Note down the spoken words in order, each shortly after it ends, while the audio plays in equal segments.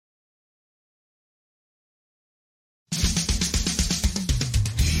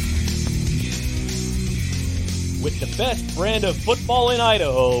With the best brand of football in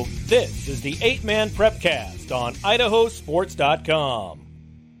Idaho, this is the 8-Man Prepcast on idahosports.com.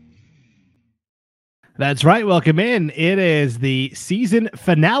 That's right. Welcome in. It is the season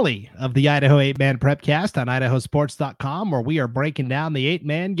finale of the Idaho 8-Man Prepcast on idahosports.com, where we are breaking down the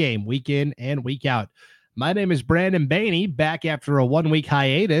 8-man game week in and week out. My name is Brandon Bainey, back after a 1-week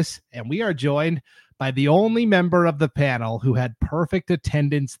hiatus, and we are joined by the only member of the panel who had perfect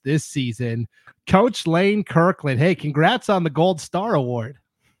attendance this season, Coach Lane Kirkland. Hey, congrats on the Gold Star Award.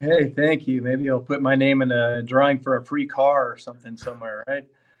 Hey, thank you. Maybe I'll put my name in a drawing for a free car or something somewhere, right?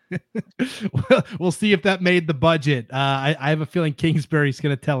 We'll see if that made the budget. I have a feeling Kingsbury's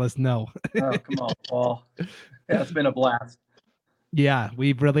going to tell us no. Oh, come on, Paul. Yeah, it's been a blast. Yeah,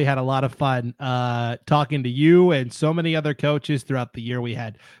 we've really had a lot of fun talking to you and so many other coaches throughout the year. We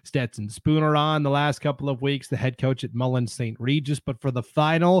had Stetson Spooner on the last couple of weeks, the head coach at Mullins St. Regis. But for the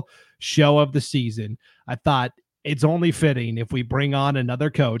final show of the season, I thought it's only fitting if we bring on another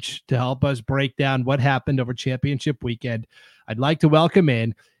coach to help us break down what happened over championship weekend. I'd like to welcome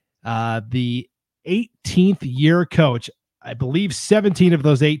in the 18th year coach, I believe 17 of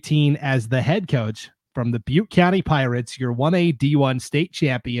those 18 as the head coach from the Butte County Pirates, your 1A D1 state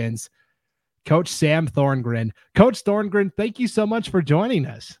champions, Coach Sam Thorngren. Coach Thorngren, thank you so much for joining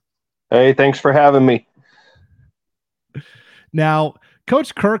us. Hey, thanks for having me. Now,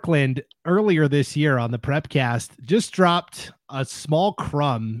 Coach Kirkland, earlier this year on the Prepcast, just dropped a small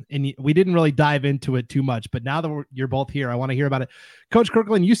crumb, and we didn't really dive into it too much, but now that you're both here, I want to hear about it. Coach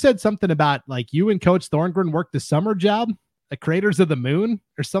Kirkland, you said something about like you and Coach Thorngren worked a summer job at Craters of the Moon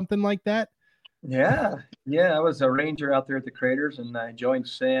or something like that. Yeah. I was a ranger out there at the Craters, and I joined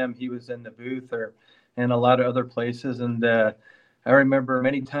Sam. He was in the booth and a lot of other places. And I remember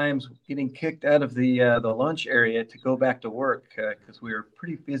many times getting kicked out of the lunch area to go back to work because we were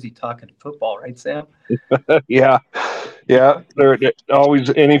pretty busy talking football, right, Sam? Yeah. There always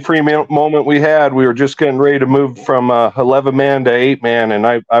any free moment we had, we were just getting ready to move from 11-man to 8-man, and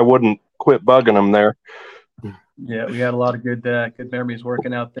I wouldn't quit bugging them there. Yeah, we had a lot of good memories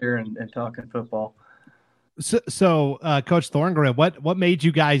working out there and talking football. So Coach Thorngren, what made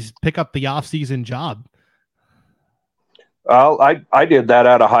you guys pick up the off-season job? I did that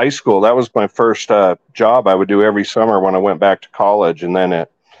out of high school. That was my first job I would do every summer when I went back to college, and then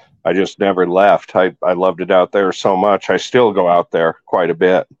I just never left. I loved it out there so much. I still go out there quite a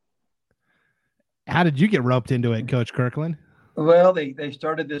bit. How did you get roped into it, Coach Kirkland? Well, they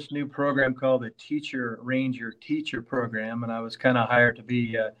started this new program called the Teacher Ranger Teacher Program, and I was kind of hired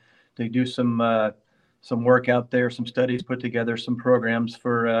to do some work out there, some studies, put together some programs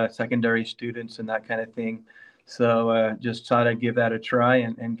for secondary students and that kind of thing. So just thought I'd give that a try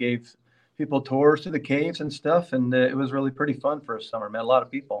and gave people tours to the caves and stuff, and it was really pretty fun for a summer. Met a lot of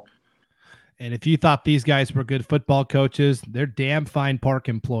people. And if you thought these guys were good football coaches, they're damn fine park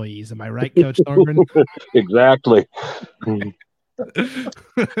employees. Am I right, Coach Thorngren? Exactly.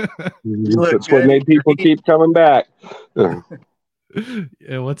 That's what made people keep coming back.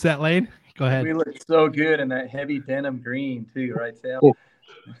 What's that, Lane? Go ahead. We look so good in that heavy denim green too, right, Sam?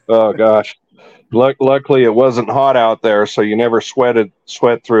 Oh gosh. Luckily it wasn't hot out there, so you never sweat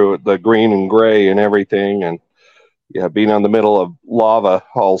through the green and gray and everything. And yeah, being on the middle of lava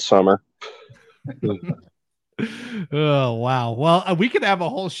all summer. Oh, wow. Well, we could have a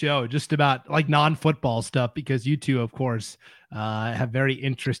whole show just about like non-football stuff, because you two, of course, have very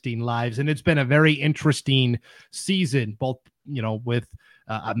interesting lives, and it's been a very interesting season, both, with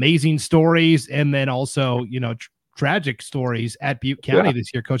amazing stories and then also, tragic stories at Butte County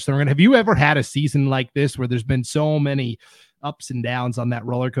this year. Coach Thorngren, have you ever had a season like this where there's been so many ups and downs on that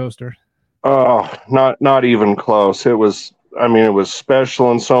roller coaster? Oh, not even close. It was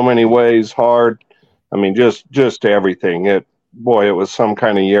special in so many ways, hard. Just everything. It was some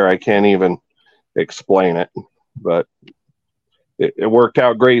kind of year. I can't even explain it, but it worked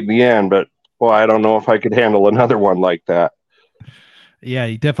out great in the end. But I don't know if I could handle another one like that. Yeah,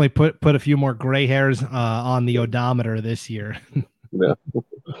 you definitely put a few more gray hairs on the odometer this year. Yeah.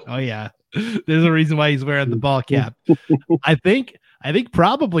 Oh yeah, there's a reason why he's wearing the ball cap. I think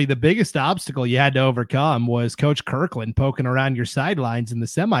probably the biggest obstacle you had to overcome was Coach Kirkland poking around your sidelines in the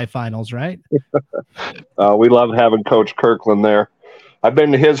semifinals, right? We love having Coach Kirkland there. I've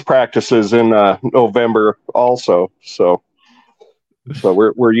been to his practices in November also, so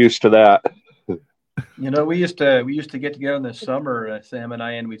we're used to that. We used to get together in the summer, Sam and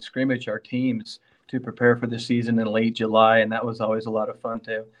I, and we'd scrimmage our teams to prepare for the season in late July, and that was always a lot of fun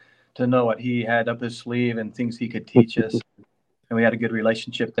to know what he had up his sleeve and things he could teach us. And we had a good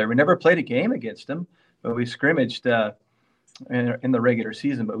relationship there. We never played a game against him, but we scrimmaged in the regular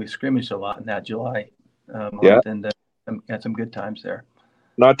season, but we scrimmaged a lot in that July month, and had some good times there.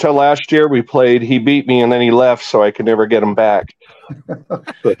 Not till last year we played. He beat me, and then he left, so I could never get him back.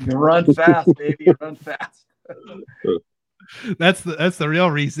 You run fast, baby. Run fast. That's the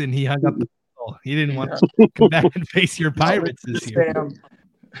real reason he hung up the ball. He didn't want to come back and face your Pirates this year.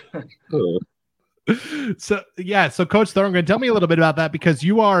 So Coach Thorngren, tell me a little bit about that, because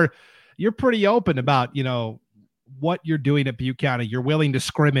you're pretty open about, what you're doing at Butte County. You're willing to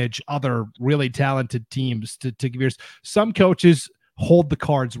scrimmage other really talented teams to give yours. Some coaches hold the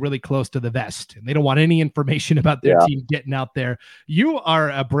cards really close to the vest, and they don't want any information about their team getting out there. You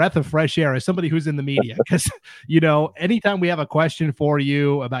are a breath of fresh air as somebody who's in the media, because, anytime we have a question for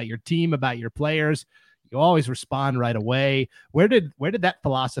you about your team, about your players, you always respond right away. Where did that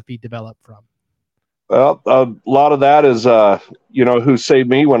philosophy develop from? Well, a lot of that is, who saved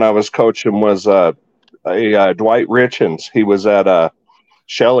me when I was coaching was Dwight Richens. He was at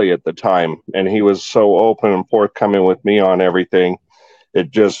Shelley at the time, and he was so open and forthcoming with me on everything. It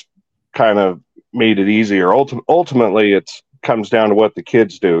just kind of made it easier. Ultimately, it comes down to what the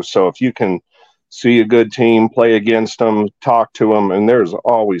kids do. So if you can see a good team, play against them, talk to them, and there's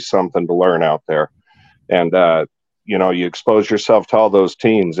always something to learn out there. And, you expose yourself to all those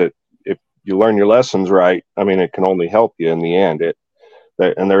teams. If you learn your lessons right, it can only help you in the end.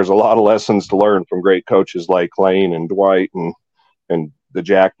 And there's a lot of lessons to learn from great coaches like Lane and Dwight and the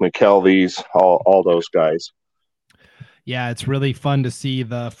Jack McKelveys, all those guys. Yeah, it's really fun to see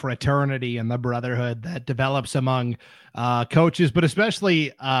the fraternity and the brotherhood that develops among coaches, but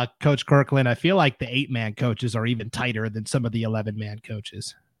especially Coach Kirkland. I feel like the 8-man coaches are even tighter than some of the 11-man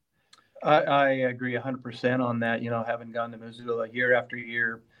coaches. I agree 100% on that. Having gone to Missoula year after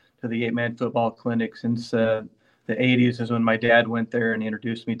year to the 8-man football clinic since the 80s is when my dad went there and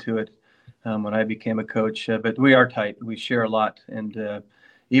introduced me to it when I became a coach. But we are tight. We share a lot. And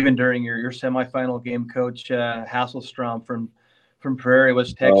even during your semifinal game, Coach Hasselstrom from Prairie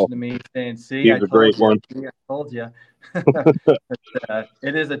was texting me saying, "See, he's a great one. I told you." But,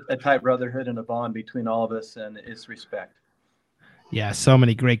 it is a tight brotherhood and a bond between all of us, and it's respect. Yeah, so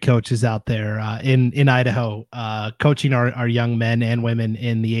many great coaches out there in Idaho coaching our young men and women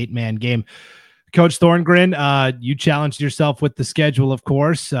in the 8-man game. Coach Thorngren, you challenged yourself with the schedule, of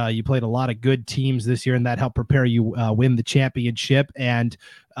course. You played a lot of good teams this year, and that helped prepare you win the championship. And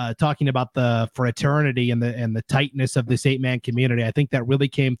talking about the fraternity and the tightness of this 8-man community, I think that really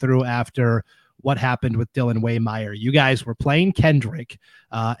came through after what happened with Dylan Waymeyer. You guys were playing Kendrick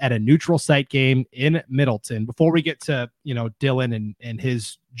at a neutral site game in Middleton. Before we get to Dylan and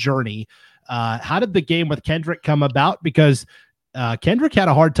his journey, how did the game with Kendrick come about? Because Kendrick had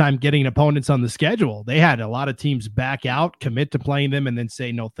a hard time getting opponents on the schedule. They had a lot of teams back out, commit to playing them, and then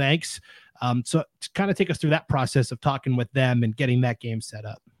say no thanks. So to kind of take us through that process of talking with them and getting that game set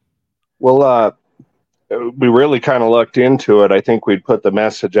up. Well, we really kind of looked into it. I think we'd put the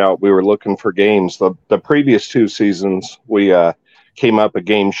message out. We were looking for games. The previous 2 seasons, we came up a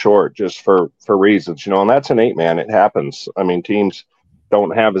game short just for reasons, and that's an 8-man. It happens. Teams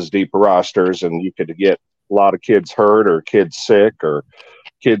don't have as deep rosters, and you could get a lot of kids hurt or kids sick or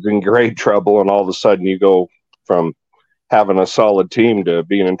kids in grade trouble, and all of a sudden you go from having a solid team to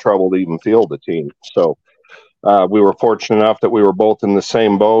being in trouble to even field a team. So we were fortunate enough that we were both in the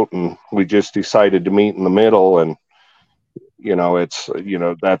same boat, and we just decided to meet in the middle. And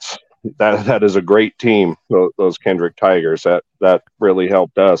that is a great team, those Kendrick Tigers. That really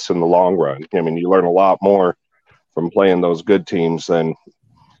helped us in the long run. You learn a lot more from playing those good teams than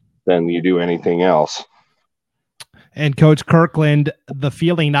you do anything else. And Coach Kirkland, the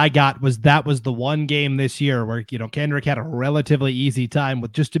feeling I got was that was the one game this year where, Kendrick had a relatively easy time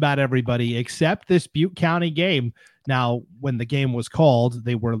with just about everybody except this Butte County game. Now, when the game was called,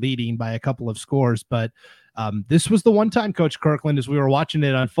 they were leading by a couple of scores, but this was the one time, Coach Kirkland, as we were watching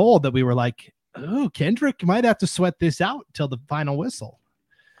it unfold, that we were like, oh, Kendrick might have to sweat this out till the final whistle.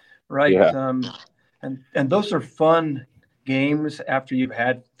 Right. Yeah. And those are fun games after you've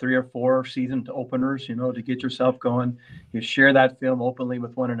had 3 or 4 season openers, to get yourself going. You share that film openly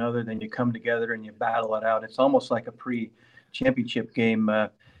with one another, then you come together and you battle it out. It's almost like a pre-championship game.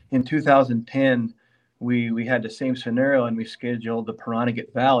 In 2010, we had the same scenario, and we scheduled the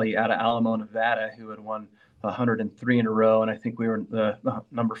Pahranagat Valley out of Alamo, Nevada, who had won 103 in a row, and I think we were the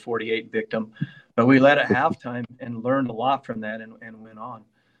number 48 victim. But we led at halftime and learned a lot from that and went on.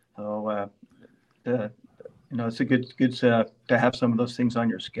 So it's a good to have some of those things on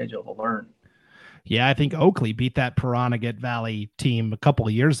your schedule to learn. Yeah, I think Oakley beat that Pahranagat Valley team a couple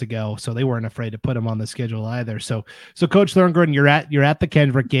of years ago, so they weren't afraid to put him on the schedule either. So Coach Thorngren, you're at the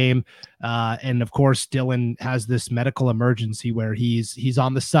Kendrick game, and of course Dylan has this medical emergency where he's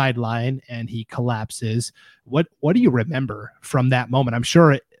on the sideline and he collapses. What do you remember from that moment? I'm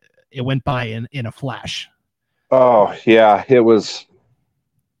sure it went by in a flash. Oh yeah, it was.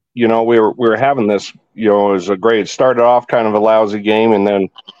 We were having this. It was a great. It started off kind of a lousy game, and then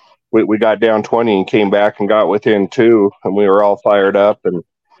we got down 20 and came back and got within 2, and we were all fired up. And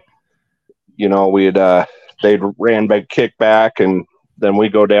we had they'd ran back, kick back, and then we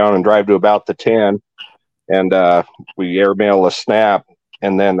go down and drive to about the 10, and we airmail a snap,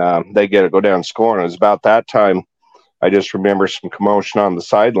 and then they go down scoring. It was about that time. I just remember some commotion on the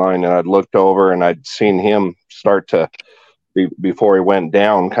sideline, and I'd looked over and I'd seen him start to before he went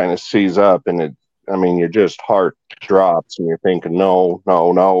down, kind of seize up, and your just heart drops, and you're thinking, no,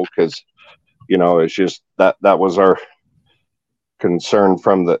 because it's just that was our concern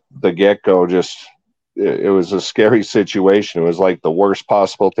from the get-go. Just it was a scary situation. It was like the worst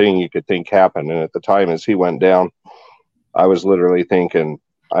possible thing you could think happened. And at the time, as he went down, I was literally thinking,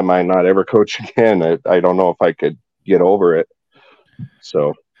 I might not ever coach again. I don't know if I could get over it.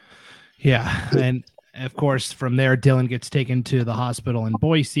 So yeah. And of course, from there, Dylan gets taken to the hospital in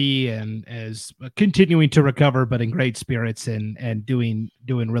Boise and is continuing to recover, but in great spirits and doing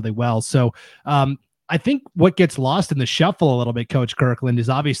really well. So I think what gets lost in the shuffle a little bit, Coach Kirkland, is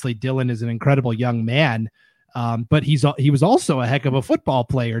obviously Dylan is an incredible young man, but he was also a heck of a football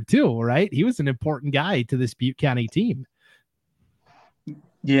player too, right? He was an important guy to this Butte County team.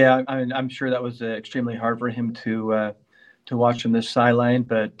 Yeah, I'm sure that was extremely hard for him to watch from this sideline,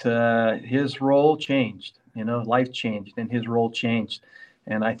 but his role changed. Life changed, and his role changed,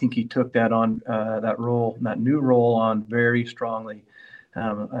 and I think he took that on that new role on very strongly,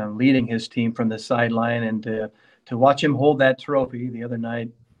 leading his team from the sideline, and to watch him hold that trophy the other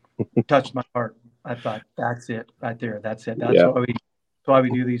night touched my heart. I thought, that's it right there. That's it. That's why we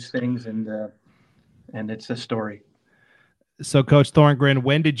do these things, and it's a story. So, Coach Thorngren,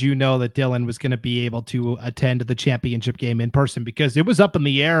 when did you know that Dylan was going to be able to attend the championship game in person? Because it was up in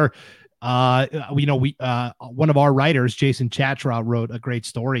the air. One of our writers, Jason Chatra, wrote a great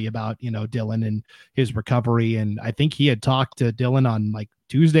story about Dylan and his recovery, and I think he had talked to Dylan on like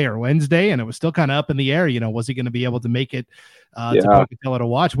Tuesday or Wednesday, and it was still kind of up in the air. Was he going to be able to make it to Pocatello to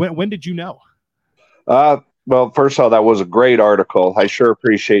watch? When did you know? Well, first of all, that was a great article. I sure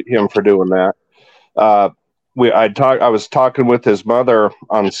appreciate him for doing that. I was talking with his mother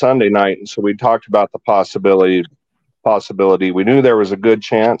on Sunday night, and so we talked about the possibility. We knew there was a good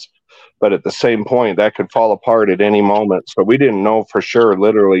chance, but at the same point, that could fall apart at any moment. So we didn't know for sure,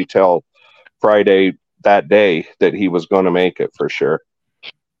 literally till Friday that day, that he was going to make it for sure.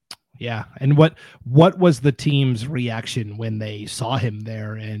 Yeah. And what was the team's reaction when they saw him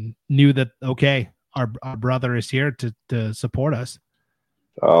there and knew that, okay, our brother is here to support us?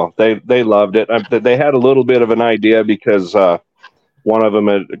 Oh, they loved it. They had a little bit of an idea because a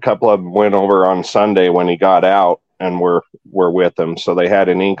couple of them went over on Sunday when he got out and were with him. So they had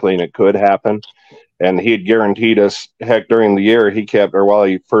an inkling it could happen. And he had guaranteed us, heck, during the year, while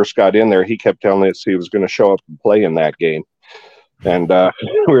he first got in there, he kept telling us he was going to show up and play in that game. And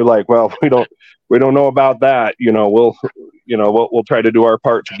we were like, well, we don't know about that. We'll try to do our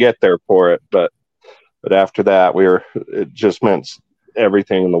part to get there for it. But after that, it just meant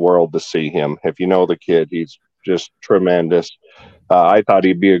everything in the world to see him. If you know the kid, he's just tremendous. I thought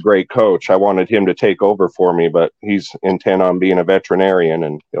he'd be a great coach. I wanted him to take over for me, but he's intent on being a veterinarian,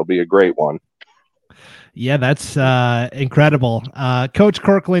 and he'll be a great one. Yeah, that's incredible. Coach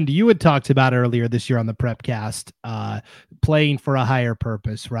Kirkland, you had talked about earlier this year on the Prepcast, playing for a higher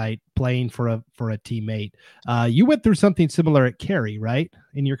purpose, right? Playing for a teammate. You went through something similar at Cary, right,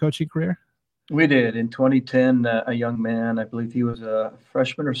 in your coaching career? We did. In 2010, a young man, I believe he was a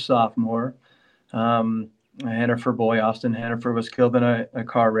freshman or sophomore, a Hannaford boy, Austin Hannaford, was killed in a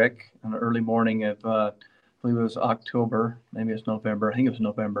car wreck on the early morning of, I believe it was October, maybe it's November. I think it was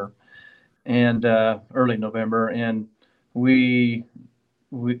November, and early November. And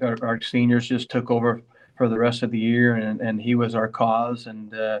our seniors just took over for the rest of the year, and he was our cause.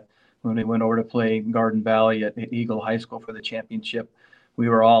 And when we went over to play Garden Valley at Eagle High School for the championship, we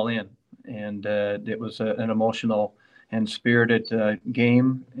were all in. And it was an emotional and spirited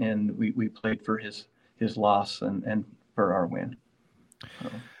game, and we played for his loss and for our win.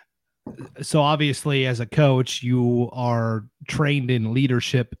 So obviously, as a coach, you are trained in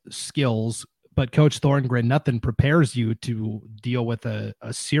leadership skills, but Coach Thorngren, nothing prepares you to deal with a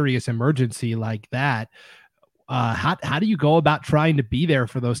serious emergency like that. How do you go about trying to be there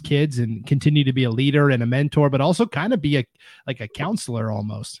for those kids and continue to be a leader and a mentor, but also kind of be a counselor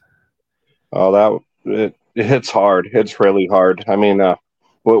almost? Oh, it's hard. It's really hard. I mean,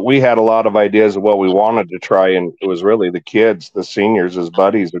 we had a lot of ideas of what we wanted to try, and it was really the kids, the seniors, as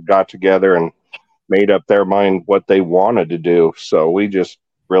buddies, that got together and made up their mind what they wanted to do. So we just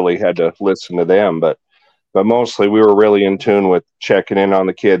really had to listen to them. But mostly we were really in tune with checking in on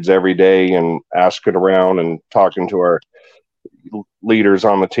the kids every day and asking around and talking to our leaders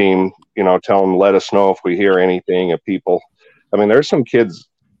on the team, tell them, let us know if we hear anything of people. I mean, there's some kids,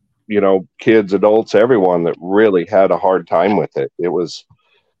 kids, adults, everyone that really had a hard time with it. It was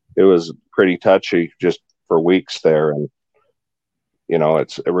pretty touchy just for weeks there. And,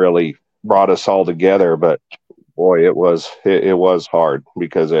 it really brought us all together, but boy, it was hard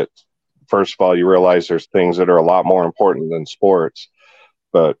because first of all, you realize there's things that are a lot more important than sports,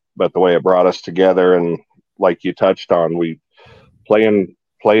 but the way it brought us together, and like you touched on, we playing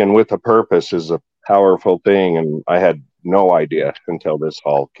with a purpose is a powerful thing. And I had no idea until this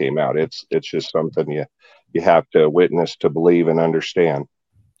all came out. It's just something you have to witness to believe and understand.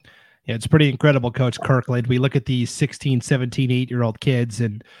 Yeah, it's pretty incredible, Coach Kirkland. We look at these 16, 17, 8-year-old kids,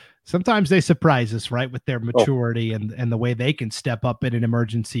 and sometimes they surprise us, right, with their maturity and the way they can step up in an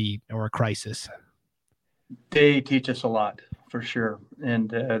emergency or a crisis. They teach us a lot, for sure.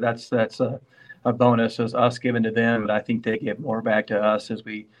 And that's a bonus, as us giving to them. But I think they give more back to us as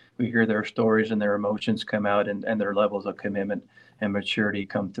we hear their stories and their emotions come out, and their levels of commitment and maturity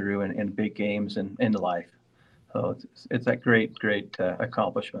come through in big games and in life. So it's a great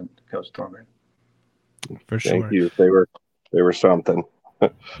accomplishment, Coach Thorngren. For sure. Thank you. They were something.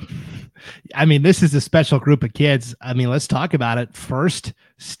 I mean, this is a special group of kids. I mean, let's talk about it. First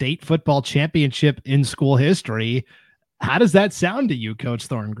state football championship in school history. How does that sound to you, Coach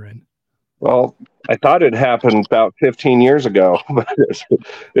Thorngren? Well, I thought it happened about 15 years ago, but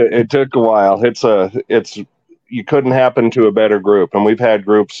it took a while. You couldn't happen to a better group. And we've had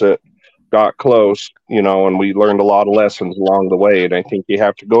groups that got close, and we learned a lot of lessons along the way. And I think you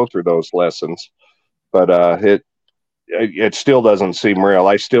have to go through those lessons, but it still doesn't seem real.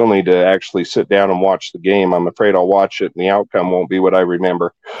 I still need to actually sit down and watch the game. I'm afraid I'll watch it and the outcome won't be what I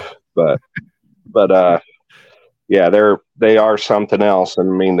remember, but yeah, they are something else. And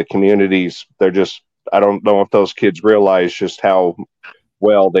I mean, the communities, I don't know if those kids realize just how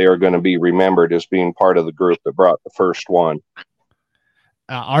well they are going to be remembered as being part of the group that brought the first one.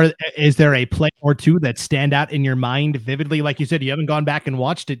 Is there a play or two that stand out in your mind vividly? Like you said, you haven't gone back and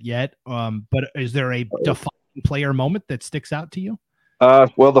watched it yet, but is there a defining player moment that sticks out to you?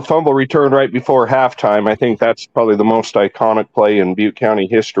 Well, the fumble return right before halftime, I think that's probably the most iconic play in Butte County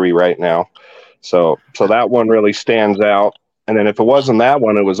history right now. So that one really stands out. And then if it wasn't that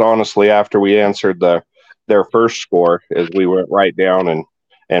one, it was honestly after we answered their first score, as we went right down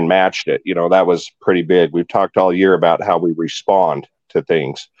and matched it. That was pretty big. We've talked all year about how we respond to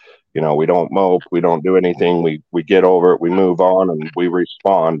things. We don't mope, we don't do anything. We get over it, we move on, and we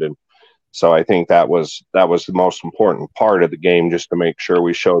respond. And so I think that was the most important part of the game, just to make sure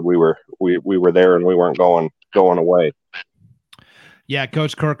we showed we were there and we weren't going away. Yeah,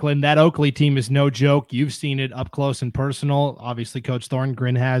 Coach Kirkland, that Oakley team is no joke. You've seen it up close and personal. Obviously, Coach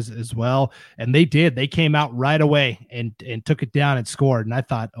Thorngren has as well. And they came out right away and took it down and scored. And I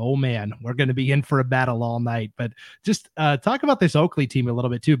thought, oh man, we're going to be in for a battle all night. But just talk about this Oakley team a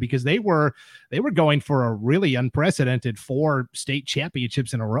little bit too, because they were going for a really unprecedented 4 state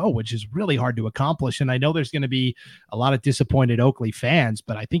championships in a row, which is really hard to accomplish. And I know there's going to be a lot of disappointed Oakley fans,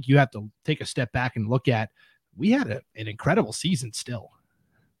 but I think you have to take a step back and look at, we had an incredible season still.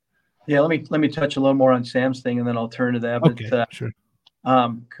 Yeah, let me touch a little more on Sam's thing, and then I'll turn to that. Okay, but, sure.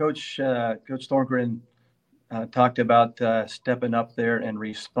 Coach Thorngren talked about stepping up there and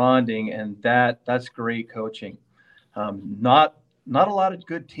responding, and that's great coaching. Not a lot of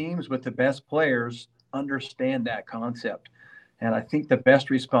good teams with the best players understand that concept, and I think the best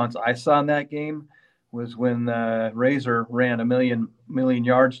response I saw in that game was when Razor ran a million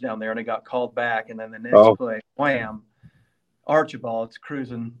yards down there and it got called back. And then the next play, wham, Archibald's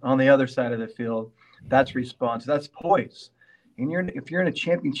cruising on the other side of the field. That's response. That's poise. And if you're in a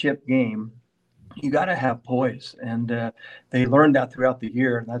championship game, you got to have poise. And they learned that throughout the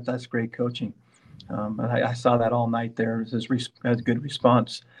year. That's great coaching. And I saw that all night there as a good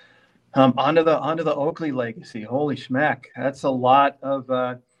response. Onto the Oakley legacy. Holy schmack. That's a lot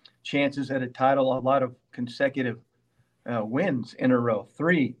of chances at a title, a lot of consecutive wins in a row,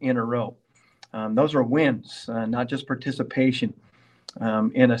 3 in a row. Those are wins, not just participation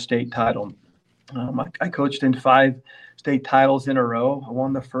in a state title. I coached in 5 state titles in a row. I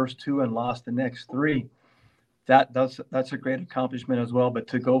won the first 2 and lost the next 3. that's a great accomplishment as well. But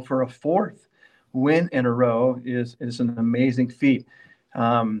to go for a fourth win in a row is an amazing feat.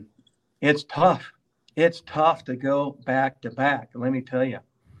 It's tough. It's tough to go back to back. Let me tell you,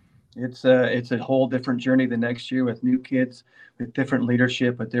 it's a whole different journey the next year with new kids, with different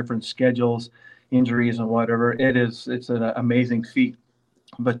leadership, with different schedules, injuries, and whatever. It's an amazing feat.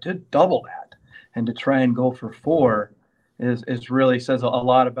 But to double that and to try and go for four is really says a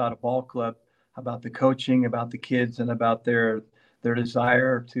lot about a ball club, about the coaching, about the kids, and about their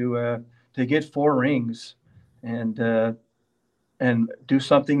desire to get four rings and do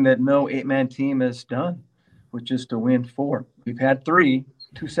something that no 8-man team has done, which is to win four. We've had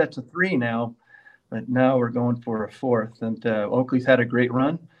two sets of three now, but now we're going for a fourth. And Oakley's had a great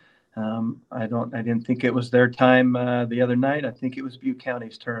run. I didn't think it was their time the other night. I think it was Butte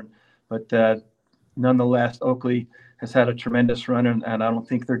County's turn, but nonetheless, Oakley has had a tremendous run, and I don't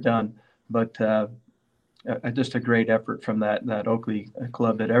think they're done. But just a great effort from that Oakley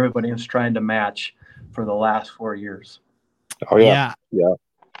club that everybody is trying to match for the last 4 years. Oh yeah.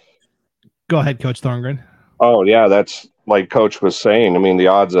 Go ahead, Coach Thorngren. Oh yeah, that's like Coach was saying. I mean, the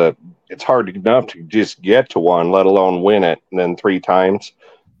odds it's hard enough to just get to one, let alone win it, and then 3 times.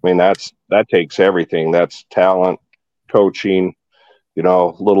 I mean, that takes everything. That's talent, coaching, a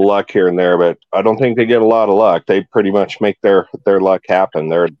little luck here and there, but I don't think they get a lot of luck. They pretty much make their luck happen.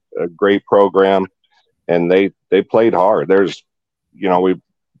 They're a great program, and they played hard. There's, we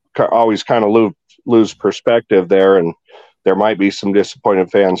always kind of lose perspective there, and there might be some disappointed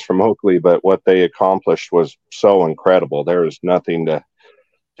fans from Oakley, but what they accomplished was so incredible. There is nothing to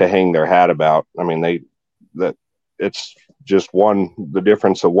hang their hat about. I mean, it's just the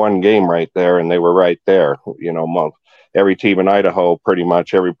difference of one game right there, and they were right there. Every team in Idaho, pretty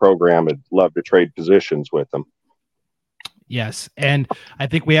much every program would love to trade positions with them. Yes, and I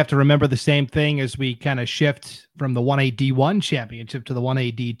think we have to remember the same thing as we kind of shift from the 1A D1 championship to the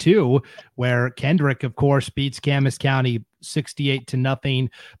 1A D2, where Kendrick, of course, beats Camas County 68-0.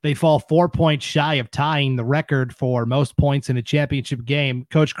 They fall 4 points shy of tying the record for most points in a championship game.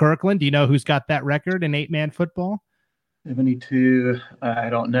 Coach Kirkland, do you know who's got that record in 8-man football? 72. I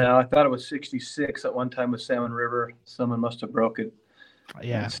don't know. I thought it was 66 at one time with Salmon River. Someone must have broke it.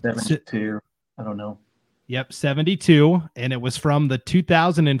 Yeah. 72. I don't know. Yep, 72. And it was from the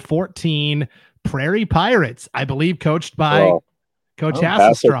 2014 Prairie Pirates, I believe, coached by Coach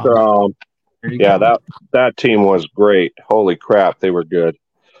Hasselstrom. Yeah, that team was great. Holy crap, they were good.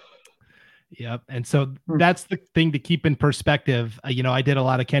 Yep. And so that's the thing to keep in perspective. I did a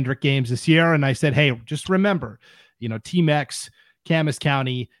lot of Kendrick games this year, and I said, hey, just remember, Team X, Camas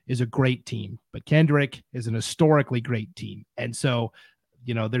County is a great team, but Kendrick is an historically great team. And so,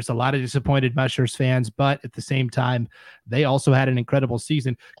 there's a lot of disappointed Mushers fans, but at the same time, they also had an incredible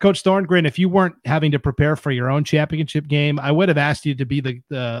season. Coach Thorngren, if you weren't having to prepare for your own championship game, I would have asked you to be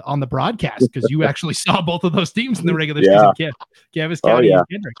the on the broadcast, because you actually saw both of those teams in the regular season, Camas County and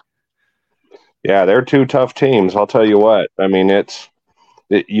Kendrick. Yeah, they're 2 tough teams. I'll tell you what. I mean, a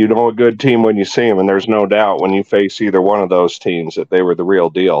good team when you see them, and there's no doubt when you face either one of those teams that they were the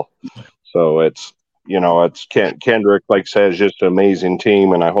real deal. So it's Kendrick, like I said, is just an amazing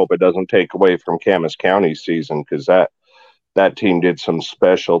team, and I hope it doesn't take away from Camas County's season, because that team did some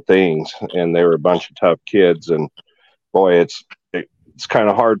special things, and they were a bunch of tough kids. And boy, it's kind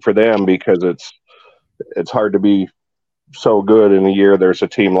of hard for them, because it's hard to be so good in a year there's a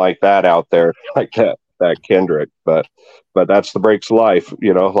team like that out there, like that Kendrick. But that's the breaks of life.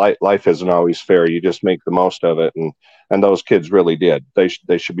 Life isn't always fair. You just make the most of it, and those kids really did.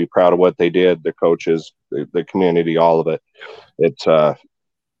 They should be proud of what they did. The coaches, the community, all of it. It's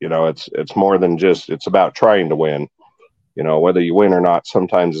it's more than just. It's about trying to win. Whether you win or not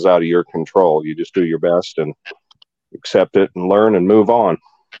sometimes is out of your control. You just do your best and accept it and learn and move on.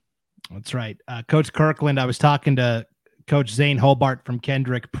 That's right. Coach Kirkland, I was talking to Coach Zane Hobart from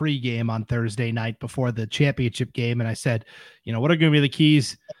Kendrick pregame on Thursday night before the championship game, and I said, what are going to be the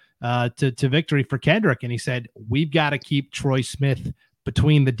keys to victory for Kendrick? And he said, we've got to keep Troy Smith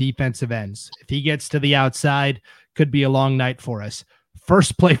between the defensive ends. If he gets to the outside, could be a long night for us.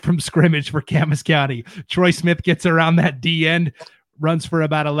 First play from scrimmage for Camas County, Troy Smith gets around that D end, runs for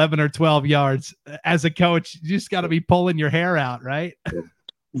about 11 or 12 yards. As a coach, you just got to be pulling your hair out, right?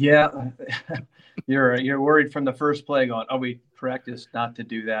 Yeah. You're worried from the first play going, we practiced not to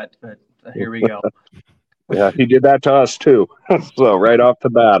do that, but here we go. Yeah, he did that to us too. So right off the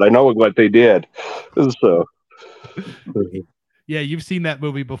bat, I know what they did. So yeah, you've seen that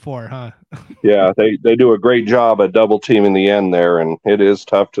movie before, huh? Yeah, they do a great job at double teaming the end there, and it is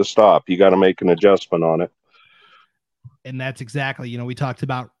tough to stop. You got to make an adjustment on it. And that's exactly, we talked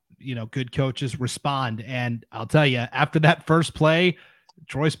about good coaches respond. And I'll tell you, after that first play,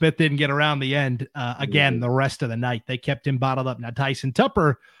 Troy Smith didn't get around the end again the rest of the night. They kept him bottled up. Now Tyson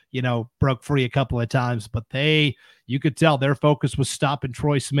Tupper, broke free a couple of times, but you could tell their focus was stopping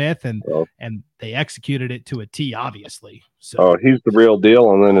Troy Smith, and they executed it to a T, obviously. So he's the real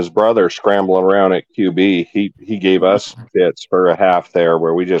deal. And then his brother scrambling around at QB, he gave us fits for a half there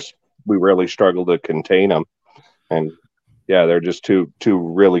where we really struggled to contain him. And yeah, they're just two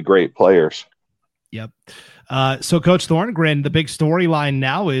really great players. Yep. So Coach Thorngren, the big storyline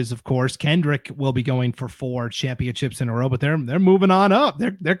now is, of course, Kendrick will be going for 4 championships in a row, but they're moving on up.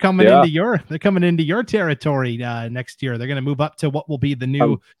 They're coming into your territory next year. They're going to move up to what will be the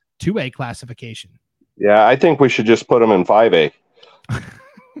new 2A classification. Yeah, I think we should just put them in 5A.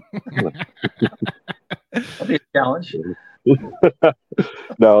 That'll be a challenge.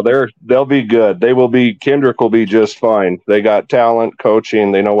 No, they'll be good. Kendrick will be just fine. They got talent,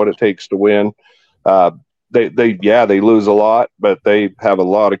 coaching. They know what it takes to win. They lose a lot, but they have a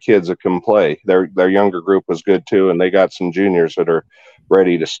lot of kids that can play. Their younger group was good too, and they got some juniors that are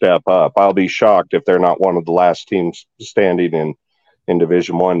ready to step up. I'll be shocked if they're not one of the last teams standing in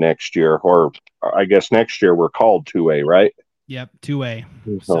Division I next year, or I guess next year we're called 2A, right? Yep, 2A.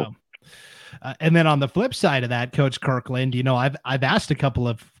 So. And then on the flip side of that, Coach Kirkland, I've asked a couple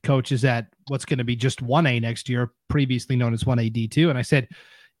of coaches at what's going to be just 1A next year, previously known as 1A D2, and I said,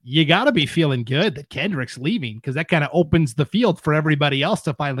 you got to be feeling good that Kendrick's leaving, because that kind of opens the field for everybody else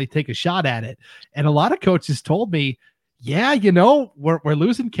to finally take a shot at it. And a lot of coaches told me, yeah, we're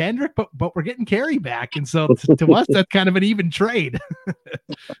losing Kendrick, but we're getting Carey back. And so to us, that's kind of an even trade.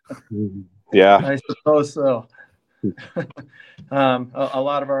 Yeah, I suppose so. A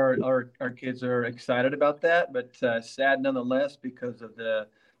lot of our kids are excited about that, but sad nonetheless, because of the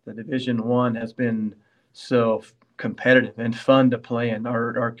Division I has been so competitive and fun to play in.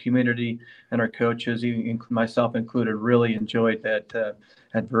 Our community and our coaches, even myself included, really enjoyed that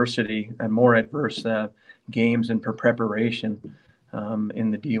adversity and more adverse games and preparation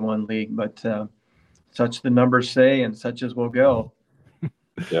in the D1 league. But such the numbers say, and such as will go.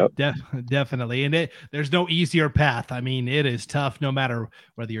 Yep. Definitely. And there's no easier path. I mean, it is tough no matter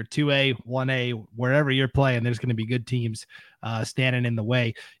whether you're 2A, 1A, wherever you're playing, there's going to be good teams standing in the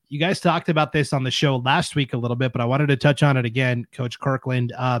way. You guys talked about this on the show last week a little bit, but I wanted to touch on it again, Coach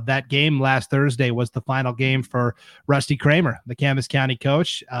Kirkland. That game last Thursday was the final game for Rusty Kramer, the Camas County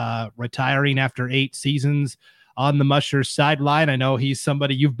coach, retiring after 8 seasons on the Mushers sideline. I know he's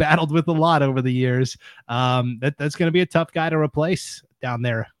somebody you've battled with a lot over the years. That's going to be a tough guy to replace down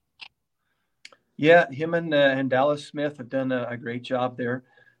there. Yeah, him and Dallas Smith have done a great job there,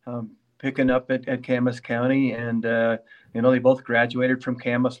 picking up at Camas County. And, they both graduated from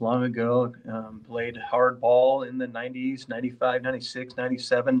Camas long ago, played hard ball in the 90s, 95, 96,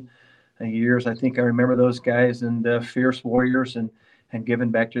 97 years. I think I remember those guys, and fierce warriors, and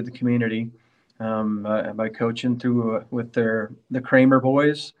giving back to the community by coaching through with the Kramer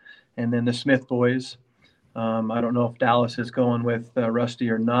boys and then the Smith boys. I don't know if Dallas is going with Rusty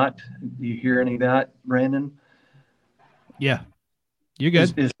or not. Do you hear any of that, Brandon? Yeah, you're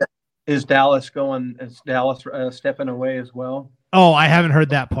good. Is Dallas going? Is Dallas stepping away as well? Oh, I haven't heard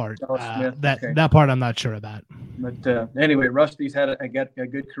that part. That part I'm not sure about. But anyway, Rusty's had a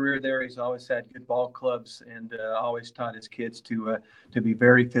good career there. He's always had good ball clubs, and always taught his kids to be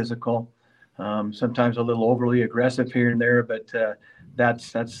very physical. Sometimes a little overly aggressive here and there, but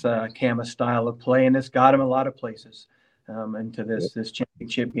that's Camas style of play, and it's got him a lot of places into this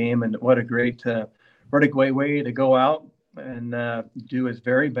championship game. And what a great way to go out and do his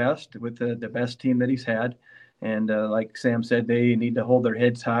very best with the best team that he's had. And like Sam said, they need to hold their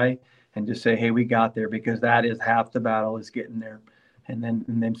heads high and just say, hey, we got there, because that is half the battle, is getting there. And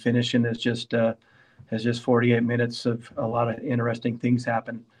then finishing is just 48 minutes of a lot of interesting things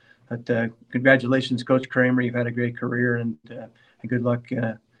happen. But congratulations, Coach Kramer. You've had a great career, and good luck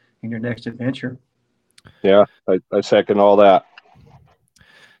in your next adventure. Yeah, I second all that.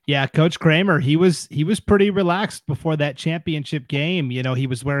 Yeah, Coach Kramer, he was pretty relaxed before that championship game. He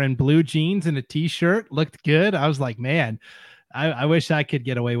was wearing blue jeans and a T-shirt, looked good. I was like, man, I wish I could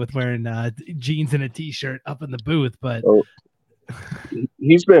get away with wearing jeans and a T-shirt up in the booth. But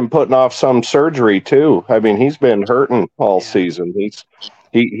he's been putting off some surgery too. I mean, he's been hurting all season.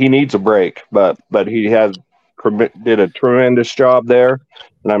 He needs a break, but he did a tremendous job there,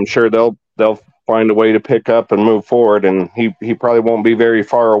 and I'm sure they'll find a way to pick up and move forward. And he probably won't be very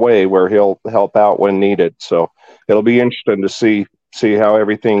far away where he'll help out when needed. So it'll be interesting to see how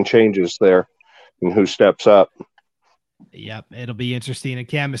everything changes there and who steps up. Yep, it'll be interesting. And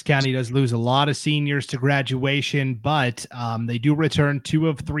Camas County does lose a lot of seniors to graduation, but they do return 2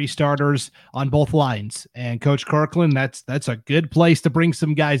 of 3 starters on both lines. And Coach Kirkland, that's a good place to bring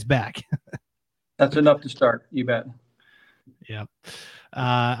some guys back. That's enough to start. You bet. Yep.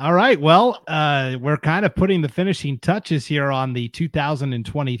 All right. Well, we're kind of putting the finishing touches here on the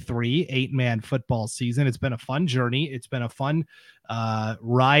 2023 8-man football season. It's been a fun journey. It's been a fun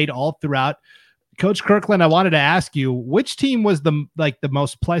ride all throughout. Coach Kirkland, I wanted to ask you, which team was the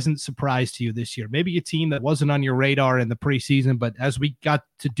most pleasant surprise to you this year? Maybe a team that wasn't on your radar in the preseason, but as we got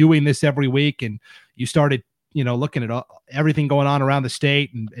to doing this every week and you started, looking at everything going on around the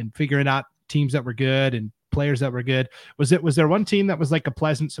state and figuring out teams that were good and players that were good, was there one team that was like a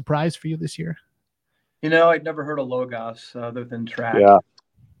pleasant surprise for you this year? I'd never heard of Logos other than track. Yeah.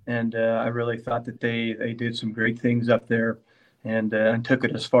 And I really thought that they did some great things up there and took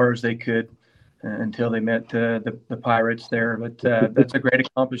it as far as they could until they met the Pirates there. But that's a great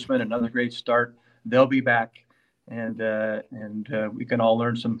accomplishment, another great start. They'll be back, and we can all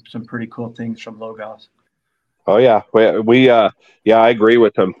learn some pretty cool things from Logos. Oh yeah, I agree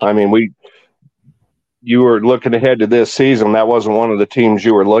with them. I mean, you were looking ahead to this season. That wasn't one of the teams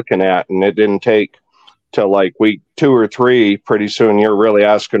you were looking at, and it didn't take till like week 2 or 3. Pretty soon, you're really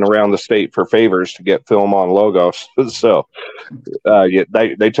asking around the state for favors to get film on Logos. So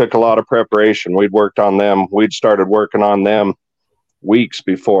they took a lot of preparation. We'd worked on them. We'd started working on them weeks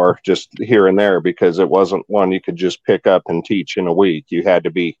before, just here and there, because it wasn't one you could just pick up and teach in a week. You had to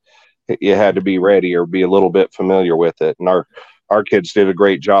be ready or be a little bit familiar with it. And our kids did a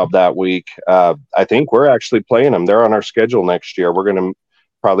great job that week. I think we're actually playing them. They're on our schedule next year. We're going to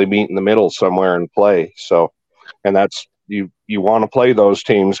probably meet in the middle somewhere and play. So, and that's, you want to play those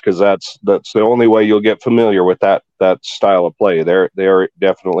teams because that's the only way you'll get familiar with that style of play. They're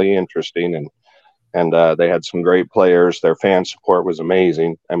definitely interesting, and they had some great players. Their fan support was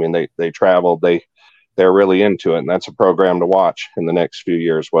amazing. I mean, they traveled. They're really into it, and that's a program to watch in the next few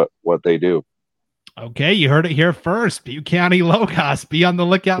years. What they do. Okay, you heard it here first. Butte County Logos. Be on the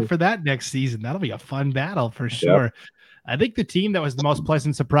lookout for that next season. That'll be a fun battle for sure. Yep. I think the team that was the most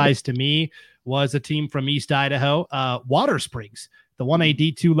pleasant surprise to me was a team from East Idaho, Water Springs, the 1A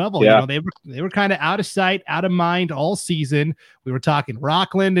D2 level. Yeah. They were kind of out of sight, out of mind all season. We were talking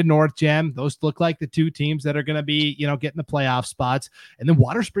Rockland and North Gem. Those look like the 2 teams that are going to be, getting the playoff spots. And then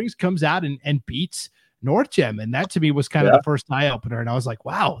Water Springs comes out and beats North Gem. And that to me was kind of the first eye opener. And I was like,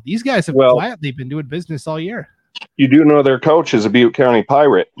 wow, these guys have quietly been doing business all year. You do know their coach is a Butte County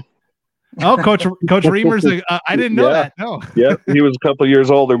Pirate. Oh, Coach Reimers. I didn't know that. No. Yeah, he was a couple of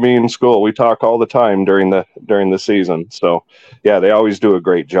years older than me in school. We talk all the time during the season. So, yeah, they always do a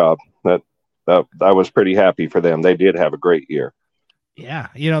great job. That I was pretty happy for them. They did have a great year. Yeah,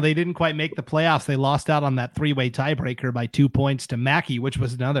 they didn't quite make the playoffs. They lost out on that 3-way tiebreaker by 2 points to Mackey, which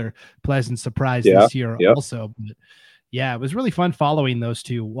was another pleasant surprise this year also. But yeah, it was really fun following those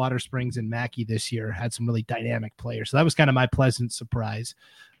 2, Water Springs and Mackey this year. Had some really dynamic players. So that was kind of my pleasant surprise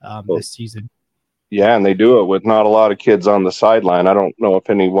this season. Yeah, and they do it with not a lot of kids on the sideline. I don't know if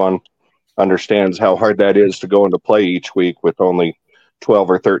anyone understands how hard that is to go into play each week with only 12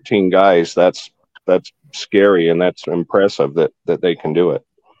 or 13 guys. That's scary, and that's impressive that they can do it.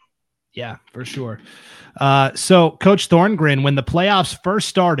 Yeah, for sure. So Coach Thorngren, when the playoffs first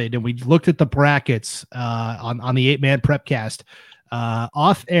started and we looked at the brackets on the 8-man prepcast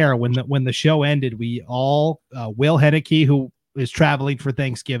off air, when the show ended, we all Will Henneke, who is traveling for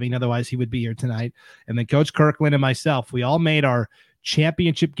Thanksgiving, otherwise he would be here tonight, and then Coach Kirkland and myself, we all made our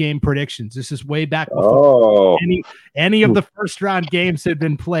championship game predictions. This is way back before any of the first round games had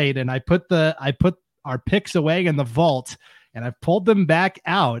been played, and I put our picks away in the vault, and I've pulled them back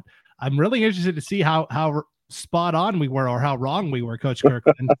out. I'm really interested to see how spot on we were or how wrong we were, Coach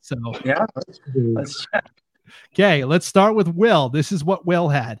Kirkland. So yeah, let's check. Okay, let's start with Will. This is what Will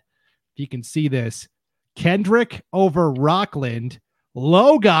had. If you can see this, Kendrick over Rockland,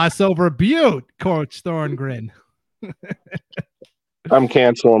 Logos over Butte, Coach Thorngren. I'm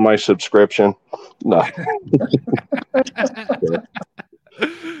canceling my subscription. No.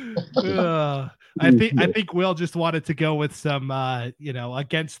 I think Will just wanted to go with some,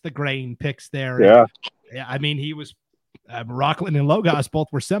 against the grain picks there. Yeah. And, I mean, he was Rockland and Logos both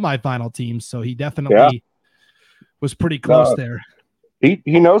were semifinal teams, so he definitely was pretty close there. He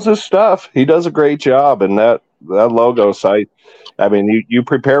knows his stuff. He does a great job, and that logo site. I mean, you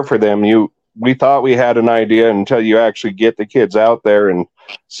prepare for them. We thought we had an idea until you actually get the kids out there and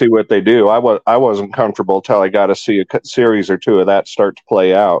see what they do. I wasn't comfortable till I got to see a series or 2 of that start to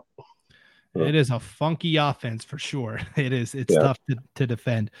play out. It is a funky offense for sure. It is. It's tough to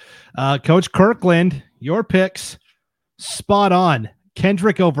defend. Coach Kirkland, your picks. Spot on.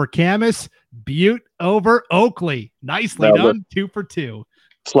 Kendrick over Camus. Butte over Oakley. Nicely Now, done. 2 for 2.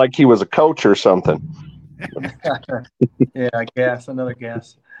 It's like he was a coach or something. Yeah, gas, another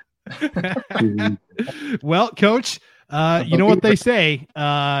gas. Well, Coach, you know what they say.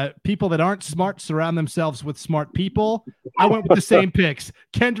 People that aren't smart surround themselves with smart people. I went with the same picks.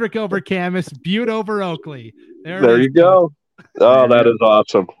 Kendrick over Camus, Butte over Oakley. There you go. Oh, that is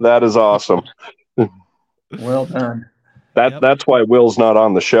awesome. That is awesome. Well done. That's why Will's not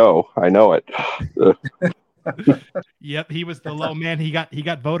on the show. I know it. Yep, he was the low man. He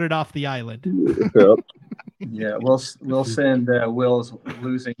got voted off the island. Yep. Yeah, we'll send Will's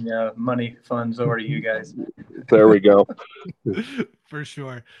losing money funds over to you guys. There we go. For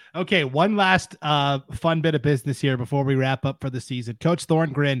sure. Okay, one last fun bit of business here before we wrap up for the season. Coach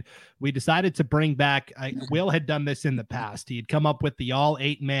Thorngren, we decided to bring back, Will had done this in the past. He had come up with the all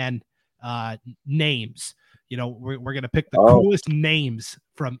 8-man names. You know, we're going to pick the coolest names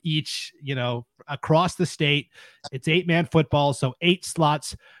from each, across the state. It's 8-man football, so 8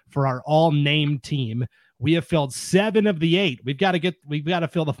 slots for our all-name team. We have filled 7 of the 8. We've got to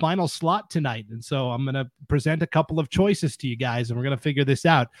fill the final slot tonight. And so I'm going to present a couple of choices to you guys, and we're going to figure this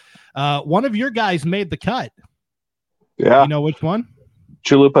out. One of your guys made the cut. Yeah. You know which one?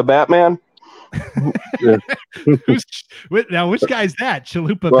 Chalupa Batman. Yeah. Now, which guy's that?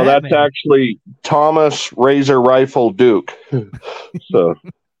 Chalupa Well, Batman. that's actually Thomas Razor Rifle Duke. So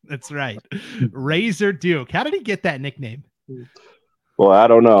that's right. Razor Duke. How did he get that nickname? Well, I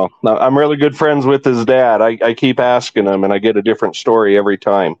don't know. I'm really good friends with his dad. I keep asking him, and I get a different story every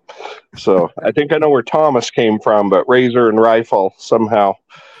time. So I think I know where Thomas came from, but Razor and Rifle somehow.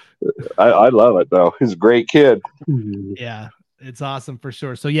 I love it, though. He's a great kid. Yeah, it's awesome for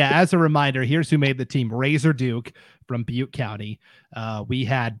sure. So, yeah, as a reminder, here's who made the team. Razor Duke from Butte County. We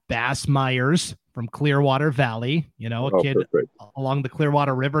had Bass Myers from Clearwater Valley, a kid perfect. Along the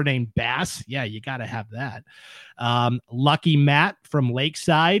Clearwater River named Bass. Yeah, you got to have that. Lucky Matt from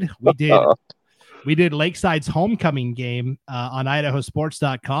Lakeside. We did Lakeside's homecoming game on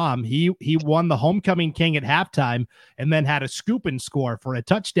idahosports.com. He won the homecoming king at halftime and then had a scoop and score for a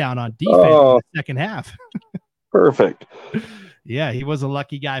touchdown on defense in the second half. Perfect. Yeah, he was a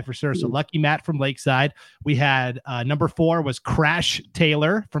lucky guy for sure. So Lucky Matt from Lakeside. We had number 4 was Crash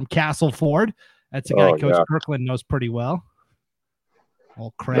Taylor from Castle Ford. That's a guy Coach Kirkland knows pretty well.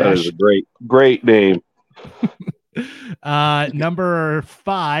 Oh, Crash. That is a great name. Number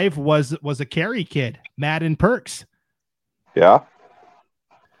 5 was a Cary kid, Madden Perks. Yeah.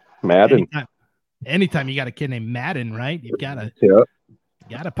 Madden. Anytime you got a kid named Madden, right? You gotta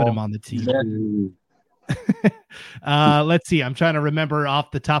put him on the team. Let's see. I'm trying to remember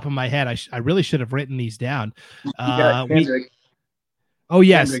off the top of my head. I really should have written these down. Yes.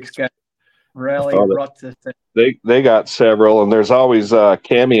 Rally, they got several, and there's always a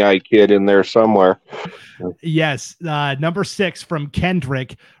Cammy kid in there somewhere. Yes. Number 6 from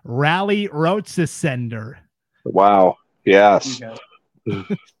Kendrick, Rally Rotsesender. Wow. Yes.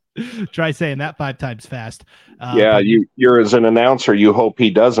 Try saying that 5 times fast. You're as an announcer, you hope he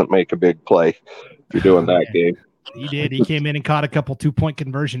doesn't make a big play if you're doing that game. He did. He came in and caught a couple 2-point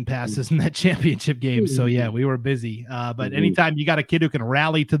conversion passes in that championship game. So, yeah, we were busy. But anytime you got a kid who can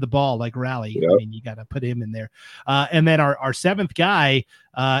rally to the ball, like Rally, I mean, you got to put him in there. And then our 7th guy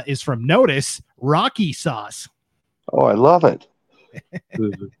is from Notice, Rocky Sauce. Oh, I love it.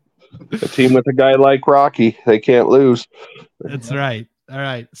 A team with a guy like Rocky, they can't lose. That's right. All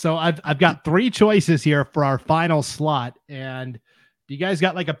right. So I've got 3 choices here for our final slot. And do you guys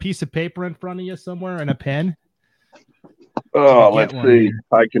got like a piece of paper in front of you somewhere and a pen? Oh, let's see.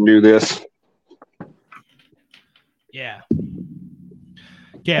 I can do this. Yeah.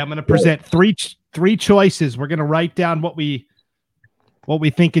 Okay, I'm going to present three choices. We're going to write down what we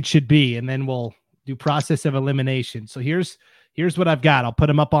think it should be, and then we'll do process of elimination. So here's what I've got. I'll put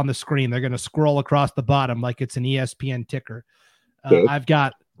them up on the screen. They're going to scroll across the bottom like it's an ESPN ticker. I've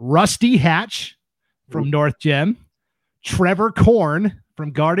got Rusty Hatch from North Gem, Trevor Korn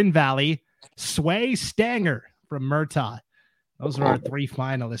from Garden Valley, Sway Stanger from Murtaugh. Those are our 3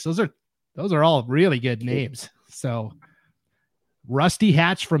 finalists. Those are all really good names. So Rusty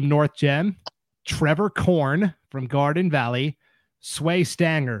Hatch from North Gem, Trevor Korn from Garden Valley, Sway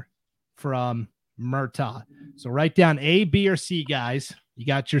Stanger from Murtaugh. So write down A, B, or C, guys. You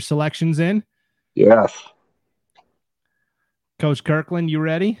got your selections in? Yes. Coach Kirkland, you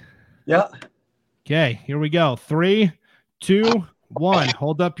ready? Yeah. Okay, here we go. 3, 2, 1.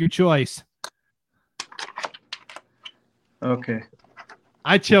 Hold up your choice. Okay.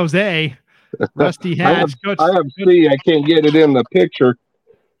 I chose A. Rusty Hatch. I have C. I can't get it in the picture.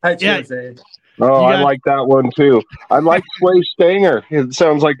 I chose A. Oh, I like that one too. I like Sway Stanger. It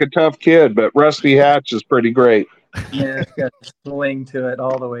sounds like a tough kid, but Rusty Hatch is pretty great. Yeah, it's got a sling to it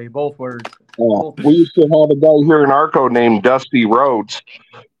all the way. Both words. We used to have a guy here in Arco named Dusty Rhodes.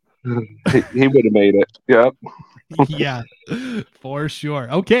 He would have made it. Yep. Yeah, for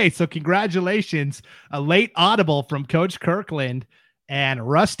sure. Okay, so congratulations. A late audible from Coach Kirkland, and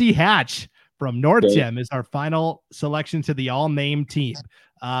Rusty Hatch from Northam is our final selection to the all-name team.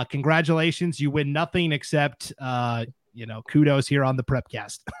 Congratulations. You win nothing except, kudos here on the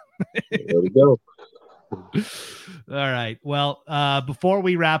Prepcast. There we go. All right. Well, before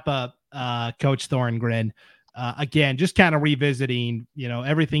we wrap up, Coach Thorngren, again, just kind of revisiting,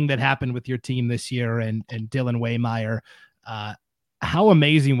 everything that happened with your team this year and Dylan Waymeyer. How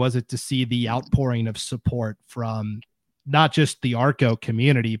amazing was it to see the outpouring of support from not just the Arco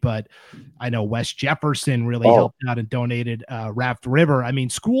community, but I know West Jefferson really helped out and donated. Raft River. I mean,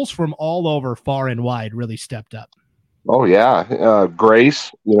 schools from all over, far and wide, really stepped up. Oh yeah,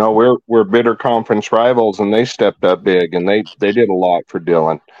 Grace. We're bitter conference rivals, and they stepped up big, and they did a lot for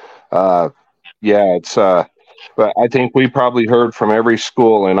Dylan. But I think we probably heard from every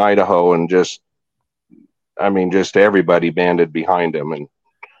school in Idaho, and just everybody banded behind him, and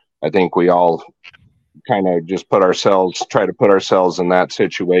I think we all kind of just try to put ourselves in that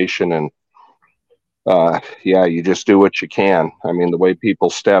situation, and you just do what you can. I mean, the way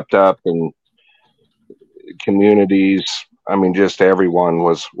people stepped up and communities, just everyone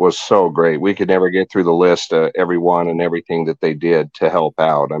was so great. We could never get through the list of everyone and everything that they did to help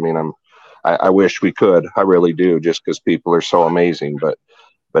out. I wish we could. I really do, just because people are so amazing. But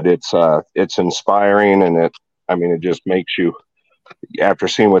it's inspiring, and it just makes you, after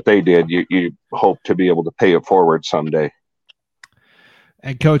seeing what they did, you hope to be able to pay it forward someday.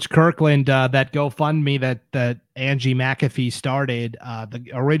 And Coach Kirkland, that GoFundMe that Angie McAfee started,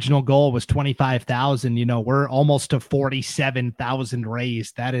 the original goal was 25,000. We're almost to 47,000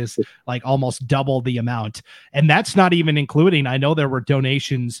 raised. That is like almost double the amount. And that's not even including, I know there were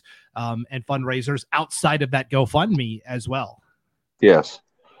donations and fundraisers outside of that GoFundMe as well. Yes.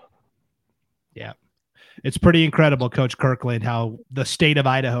 Yeah. It's pretty incredible, Coach Kirkland, how the state of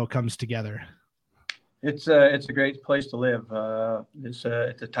Idaho comes together. It's a great place to live. It's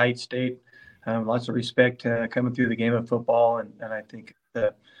a tight state. Lots of respect coming through the game of football, and I think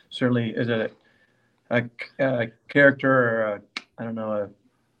certainly is a character, or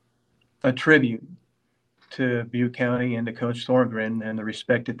a tribute to Butte County and to Coach Thorngren and the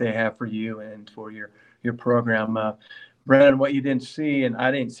respect that they have for you and for your program. Brennan, what you didn't see, and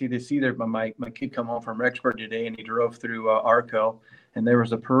I didn't see this either, but my kid come home from Rexburg today, and he drove through Arco, and there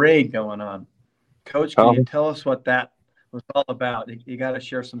was a parade going on. Coach, can you tell us what that was all about? You got to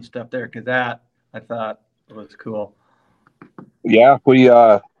share some stuff there, because that I thought was cool. Yeah,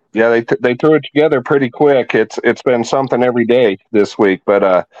 they threw it together pretty quick. It's been something every day this week,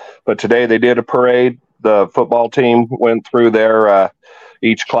 but today they did a parade. The football team went through there.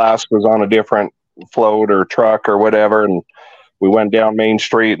 Each class was on a different float or truck or whatever, and we went down Main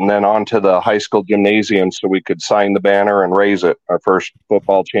Street and then onto the high school gymnasium so we could sign the banner and raise it, our first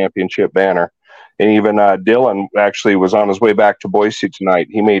football championship banner. And even Dylan actually was on his way back to Boise tonight.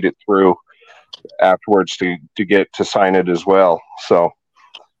 He made it through afterwards to get to sign it as well. So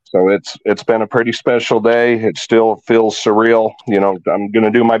it's been a pretty special day. It still feels surreal. I'm going to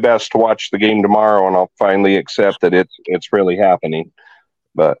do my best to watch the game tomorrow, and I'll finally accept that it's really happening.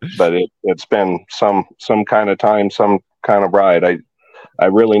 But it's been some kind of time, some kind of ride. I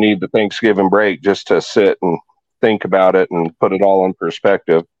really need the Thanksgiving break just to sit and think about it and put it all in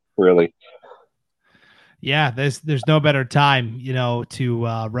perspective, really. Yeah, there's no better time,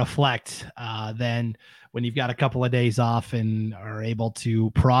 to reflect than when you've got a couple of days off and are able to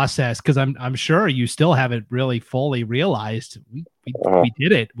process. Because I'm sure you still haven't really fully realized we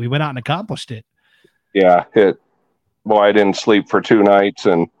did it. We went out and accomplished it. Yeah, I didn't sleep for 2 nights,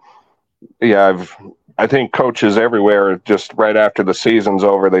 and I think coaches everywhere, just right after the season's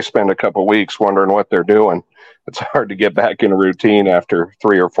over, they spend a couple of weeks wondering what they're doing. It's hard to get back in a routine after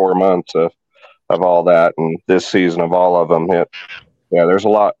 3 or 4 months of all that, and this season of all of them. There's a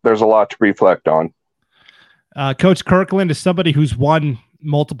lot to reflect on. Coach Kirkland, is somebody who's won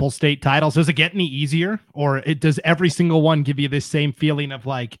multiple state titles, does it get any easier, or does every single one give you this same feeling of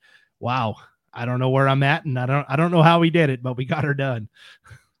like, wow, I don't know where I'm at, and I don't know how we did it, but we got her done?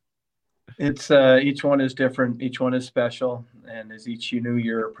 It's each one is different, each one is special, and as each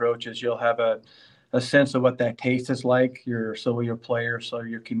your approaches, you'll have a sense of what that taste is like. So will your players, so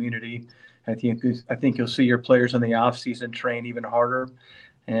your community. I think you'll see your players in the off season train even harder,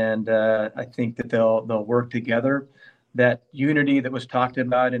 and I think that they'll work together. that unity that was talked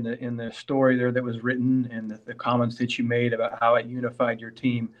about in the story there that was written, and the comments that you made about how it unified your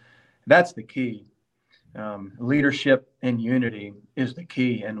team, that's the key. Leadership and unity is the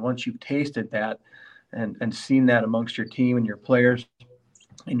key. And once you've tasted that and seen that amongst your team and your players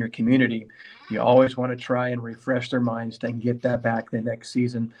in your community, you always want to try and refresh their minds and get that back the next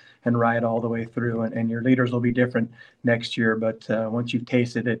season and ride all the way through. And your leaders will be different next year. But once you've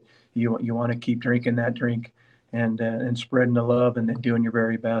tasted it, you want to keep drinking that drink and spreading the love and then doing your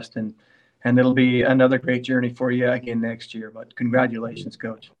very best. And it'll be another great journey for you again next year. But congratulations,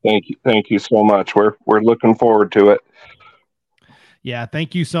 Coach. Thank you so much. We're looking forward to it. Yeah,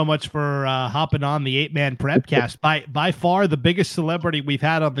 thank you so much for hopping on the 8-Man Prepcast. By far the biggest celebrity we've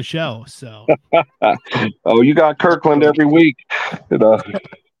had on the show. So, oh, you got Kirkland every week. I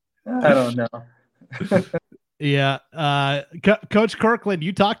don't know. Yeah, Coach Kirkland,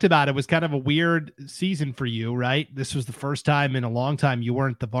 you talked about it was kind of a weird season for you, right? This was the first time in a long time you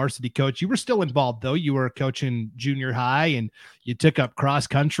weren't the varsity coach. You were still involved though. You were coaching junior high, and you took up cross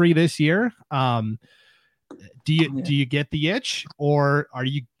country this year. Do you get the itch, or are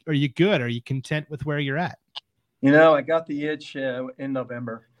you good? Are you content with where you're at? I got the itch in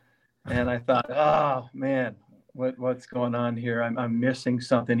November, and I thought, oh man, what's going on here? I'm missing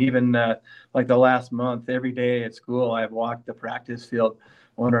something. Even like the last month, every day at school, I've walked the practice field,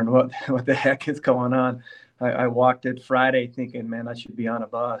 wondering what the heck is going on. I walked it Friday thinking, man, I should be on a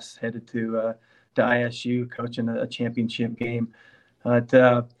bus headed to ISU coaching a championship game. But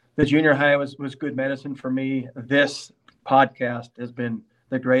the junior high was good medicine for me. This podcast has been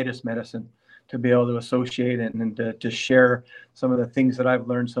the greatest medicine to be able to associate and to share some of the things that I've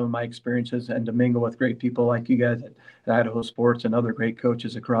learned, some of my experiences, and to mingle with great people like you guys at Idaho Sports and other great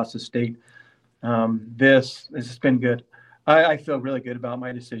coaches across the state. This has been good. I feel really good about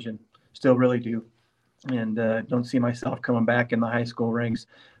my decision, still really do. And don't see myself coming back in the high school ranks,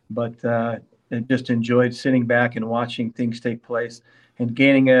 but I just enjoyed sitting back and watching things take place and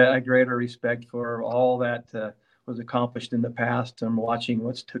gaining a greater respect for all that was accomplished in the past and watching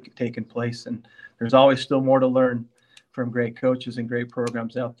what's taken place. And there's always still more to learn from great coaches and great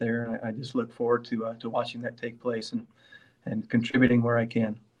programs out there. And I just look forward to watching that take place and contributing where I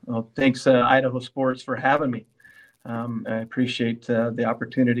can. Well, thanks, Idaho Sports, for having me. I appreciate the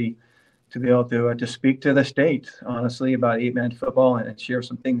opportunity to be able to speak to the state, honestly, about 8-man football and share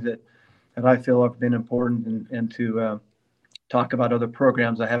some things that I feel have been important and to talk about other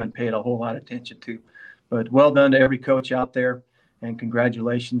programs I haven't paid a whole lot of attention to. But well done to every coach out there, and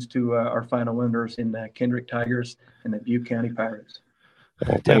congratulations to our final winners in Kendrick Tigers and the Butte County Pirates.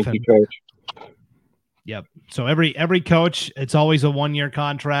 Thank you, Coach. Yep. So every coach, it's always a 1-year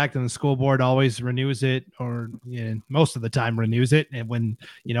contract, and the school board always renews it, or most of the time renews it. And when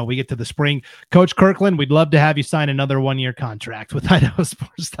we get to the spring, Coach Kirkland, we'd love to have you sign another 1-year contract with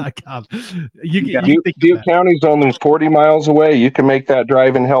IdahoSports.com. Butte County's only 40 miles away. You can make that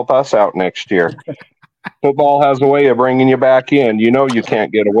drive and help us out next year. Football has a way of bringing you back in. You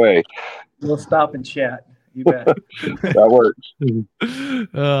can't get away. We'll stop and chat. You bet. That works.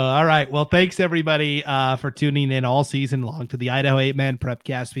 All right. Well, thanks everybody for tuning in all season long to the Idaho 8-Man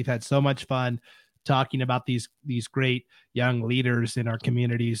Prepcast. We've had so much fun talking about these great young leaders in our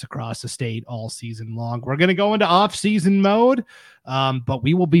communities across the state all season long. We're going to go into off-season mode, but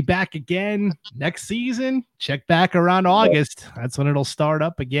we will be back again next season. Check back around August. That's when it'll start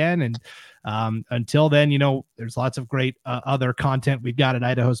up again. And until then, there's lots of great other content we've got at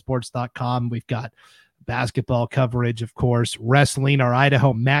idahosports.com. We've got basketball coverage, of course, wrestling. Our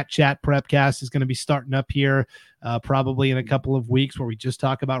Idaho Mat Chat Prepcast is going to be starting up here probably in a couple of weeks, where we just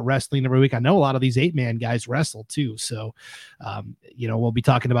talk about wrestling every week. I know a lot of these 8-man guys wrestle too. So, we'll be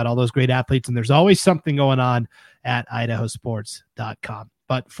talking about all those great athletes, and there's always something going on at idahosports.com.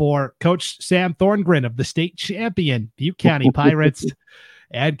 But for Coach Sam Thorngren of the state champion Butte County Pirates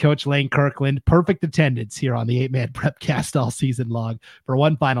and Coach Lane Kirkland, perfect attendance here on the 8-Man Prepcast all season long. For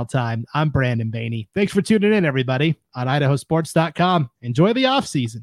one final time, I'm Brandon Bainey. Thanks for tuning in, everybody, on idahosports.com. Enjoy the off season.